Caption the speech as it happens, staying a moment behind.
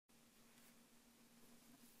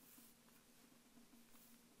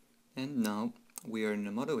And now we are in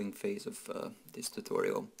the modeling phase of this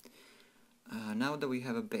tutorial. Now that we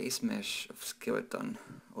have a base mesh of skeleton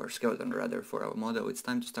rather, for our model, it's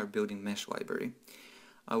time to start building mesh library.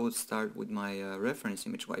 I will start with my reference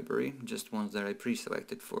image library, just ones that I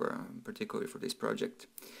pre-selected for, particularly for this project.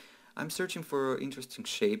 I'm searching for interesting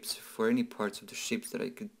shapes, for any parts of the shapes that I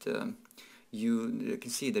could you can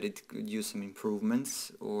see that it could use some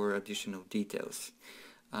improvements or additional details.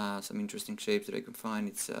 Some interesting shapes that I can find.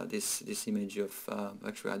 It's this image of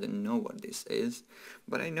actually I don't know what this is,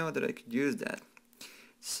 but I know that I could use that.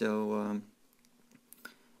 So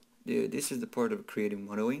this is the part of creative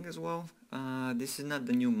modeling as well. This is not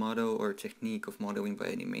the new model or technique of modeling by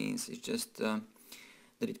any means. It's just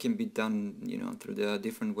that it can be done, through the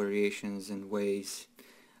different variations and ways.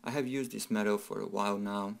 I have used this method for a while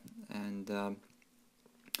now, and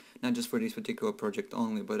not just for this particular project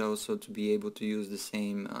only, but also to be able to use the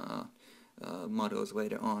same models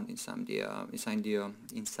later on inside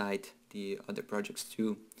the other projects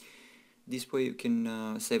too. This way you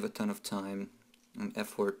can save a ton of time and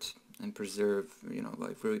effort and preserve,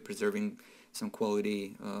 like really preserving some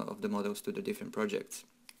quality of the models to the different projects.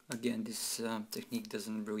 Again, this technique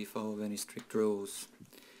doesn't really follow any strict rules,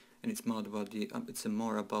 and it's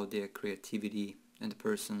more about the creativity and the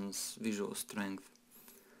person's visual strength.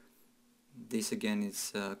 This again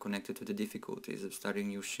is connected to the difficulties of starting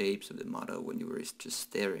new shapes of the model when you were just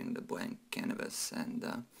staring at the blank canvas,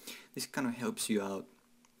 and this kind of helps you out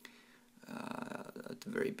at the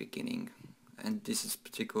very beginning. And this is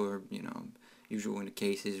particular, usual in the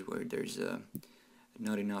cases where there's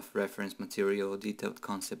not enough reference material, detailed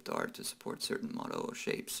concept art to support certain model or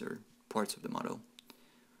shapes or parts of the model.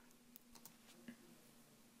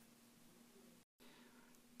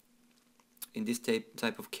 In this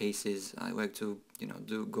type of cases, I like to,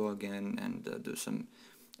 go again and do some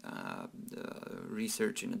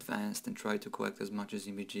research in advance and try to collect as much as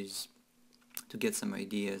images to get some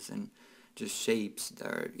ideas and just shapes that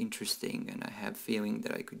are interesting, and I have feeling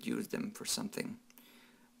that I could use them for something,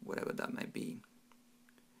 whatever that might be.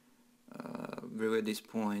 Really at this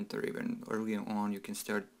point, or even earlier on, you can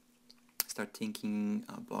start thinking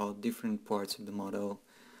about different parts of the model.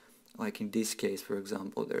 Like in this case, for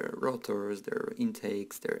example, there are rotors, there are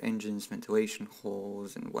intakes, there are engines, ventilation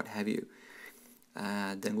holes, and what have you.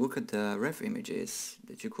 Then look at the ref images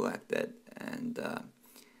that you collected, and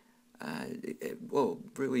well,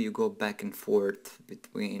 really you go back and forth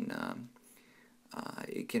between.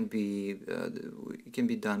 It can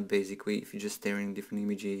be done basically if you're just staring at different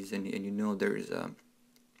images, and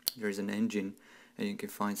there's an engine, and you can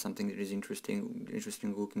find something that is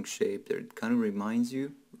interesting looking shape that kind of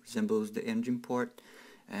resembles the engine part,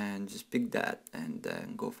 and just pick that and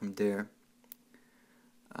go from there.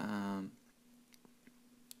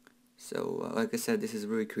 So like I said, this is a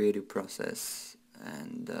really creative process,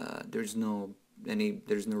 and there's no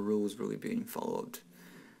rules really being followed.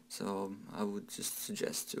 So I would just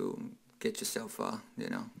suggest to get yourself a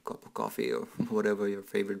cup of coffee or whatever your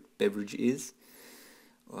favorite beverage is,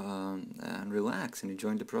 and relax and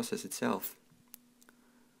enjoy the process itself.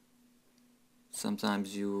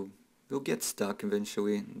 Sometimes you'll get stuck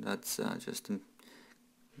eventually. That's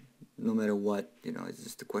no matter what, it's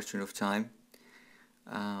just a question of time.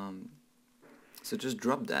 So just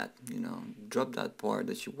drop that, drop that part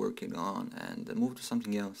that you're working on and move to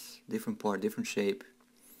something else, different part, different shape.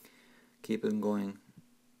 Keep it going.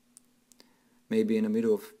 Maybe in the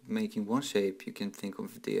middle of making one shape, you can think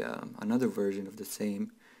of the another version of the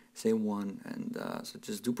same one, and so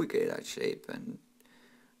just duplicate that shape and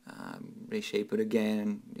reshape it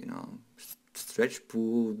again. Stretch,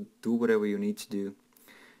 pull, do whatever you need to do.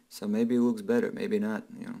 So maybe it looks better, maybe not.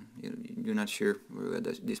 You're not sure at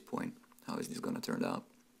this point how is this gonna turn out.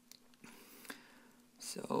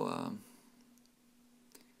 So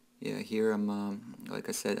yeah, here I'm like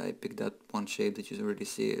I said, I picked that one shape that you already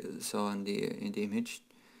saw in the image.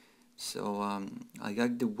 So I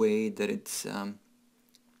like the way that it's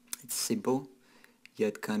simple,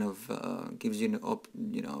 yet kind of gives you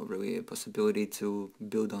really a possibility to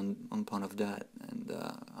build upon of that, and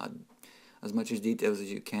add as much as details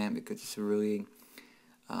as you can, because it's a really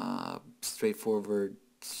straightforward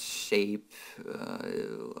shape,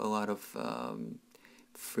 a lot of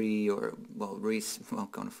free or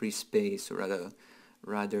kind of free space, or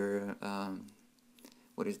rather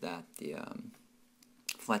what is that, the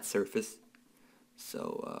flat surface.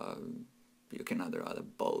 So you can add other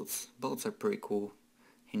bolts are pretty cool,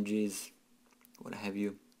 hinges, what have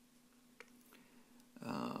you.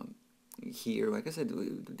 Here, like I said,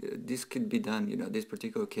 this could be done, this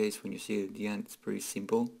particular case, when you see it at the end, it's pretty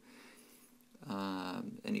simple.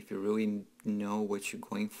 And if you really know what you're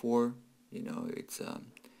going for, you know, it's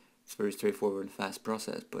very straightforward and fast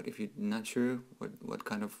process. But if you're not sure what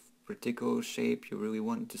kind of vertical shape you really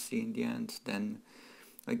want to see in the end, then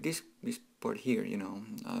like this part here, you know,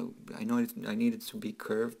 I know I need it to be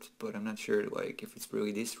curved, but I'm not sure like if it's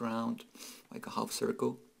really this round, like a half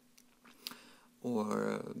circle,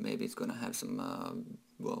 or maybe it's gonna have some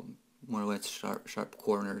well, more or less sharp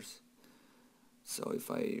corners. So if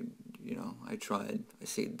I, you know, I tried, I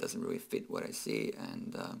see it doesn't really fit what I see,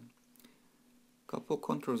 and couple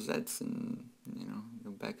Control Z's and, you know,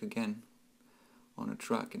 go back again on a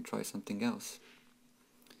track and try something else.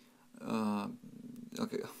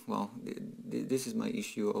 Okay, well, this is my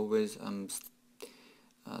issue always. I'm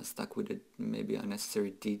stuck with maybe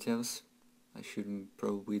unnecessary details. I should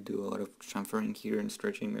probably do a lot of chamfering here and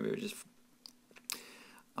stretching. Maybe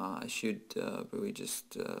I should really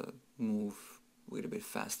just move a little bit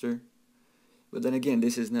faster. But then again,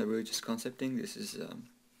 this is not really just concepting. This is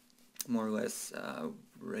more or less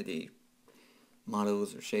ready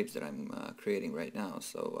models or shapes that I'm creating right now.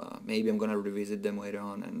 So maybe I'm gonna revisit them later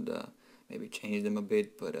on and maybe change them a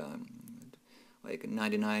bit. But like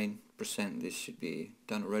 99%, this should be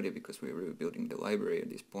done already because we're rebuilding the library at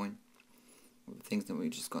this point. With things that we're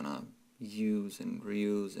just gonna use and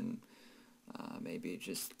reuse and maybe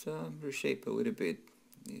just reshape a little bit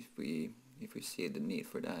if we see the need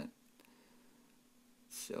for that.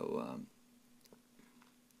 So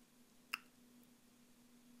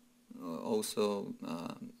also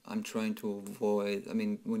I'm trying to avoid, I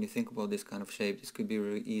mean, when you think about this kind of shape, this could be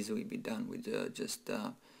really easily be done with just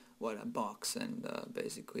a box and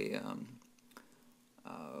basically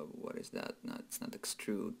what is that? It's not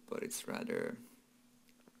extrude, but it's rather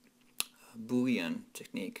a Boolean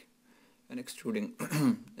technique and extruding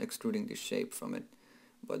extruding the shape from it.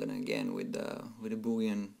 But then again, with the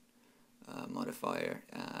Boolean modifier,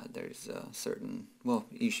 there's certain, well,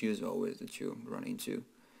 issues always that you run into,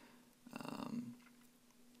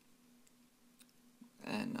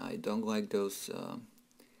 and I don't like those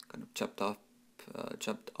kind of chopped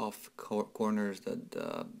off corners that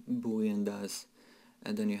Boolean does,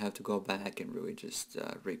 and then you have to go back and really just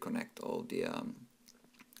reconnect all the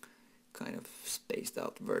kind of spaced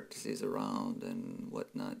out vertices around and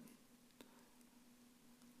whatnot.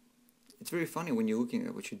 It's very funny when you're looking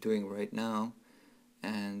at what you're doing right now,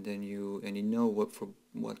 and then you know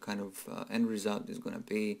what kind of end result is gonna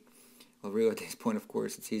be. Well, really at this point, of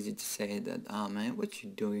course, it's easy to say that, oh man, what you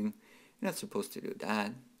doing? You're not supposed to do that.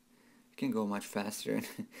 You can go much faster and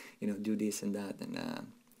you know, do this and that and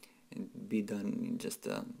be done in just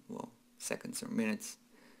well, seconds or minutes.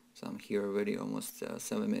 So I'm here already almost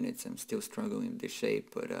 7 minutes. I'm still struggling with this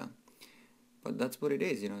shape, but that's what it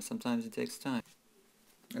is. You know, sometimes it takes time.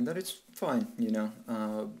 And that is fine, you know.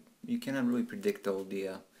 You cannot really predict all the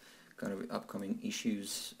kind of upcoming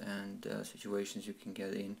issues and situations you can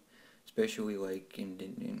get in, especially like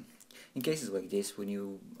in cases like this,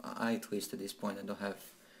 when I at least at this point, I don't have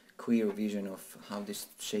clear vision of how this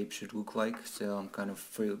shape should look like, so I'm kind of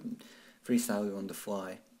freestyling on the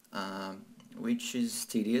fly, which is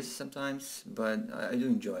tedious sometimes, but I do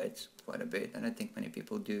enjoy it quite a bit, and I think many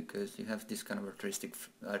people do, because you have this kind of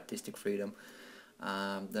artistic freedom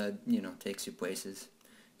that, you know, takes you places.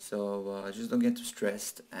 So just don't get too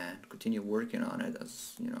stressed and continue working on it,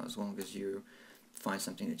 as you know, as long as you find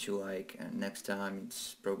something that you like, and next time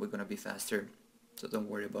it's probably gonna be faster, so don't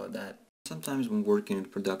worry about that. Sometimes when working in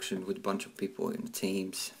production with a bunch of people in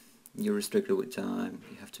teams, you're restricted with time.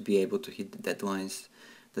 You have to be able to hit the deadlines.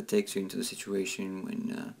 That takes you into the situation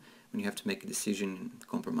when you have to make a decision and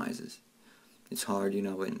compromises. It's hard, you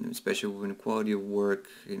know, especially when the quality of work,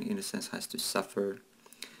 in a sense, has to suffer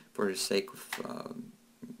for the sake of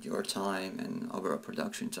your time and overall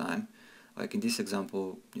production time. Like in this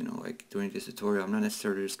example, you know, like during this tutorial, I'm not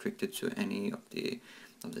necessarily restricted to any of the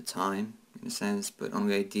time, in a sense, but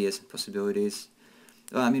only ideas and possibilities.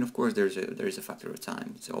 I mean, of course, there is a factor of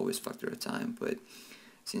time. It's always a factor of time, but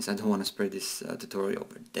since I don't want to spread this tutorial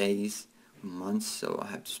over days, months, so I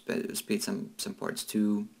have to speed some parts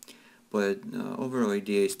too. But overall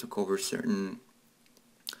idea is to cover certain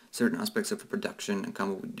aspects of the production and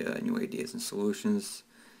come up with new ideas and solutions.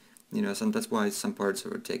 You know, that's why some parts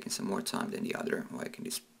are taking some more time than the other, like in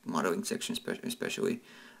this modeling section especially.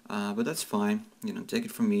 But that's fine. You know, take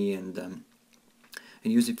it from me and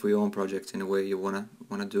use it for your own projects in a way you wanna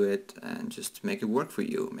do it, and just make it work for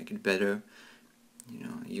you, make it better. You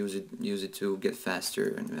know, use it to get faster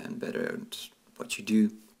and better at what you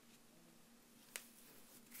do.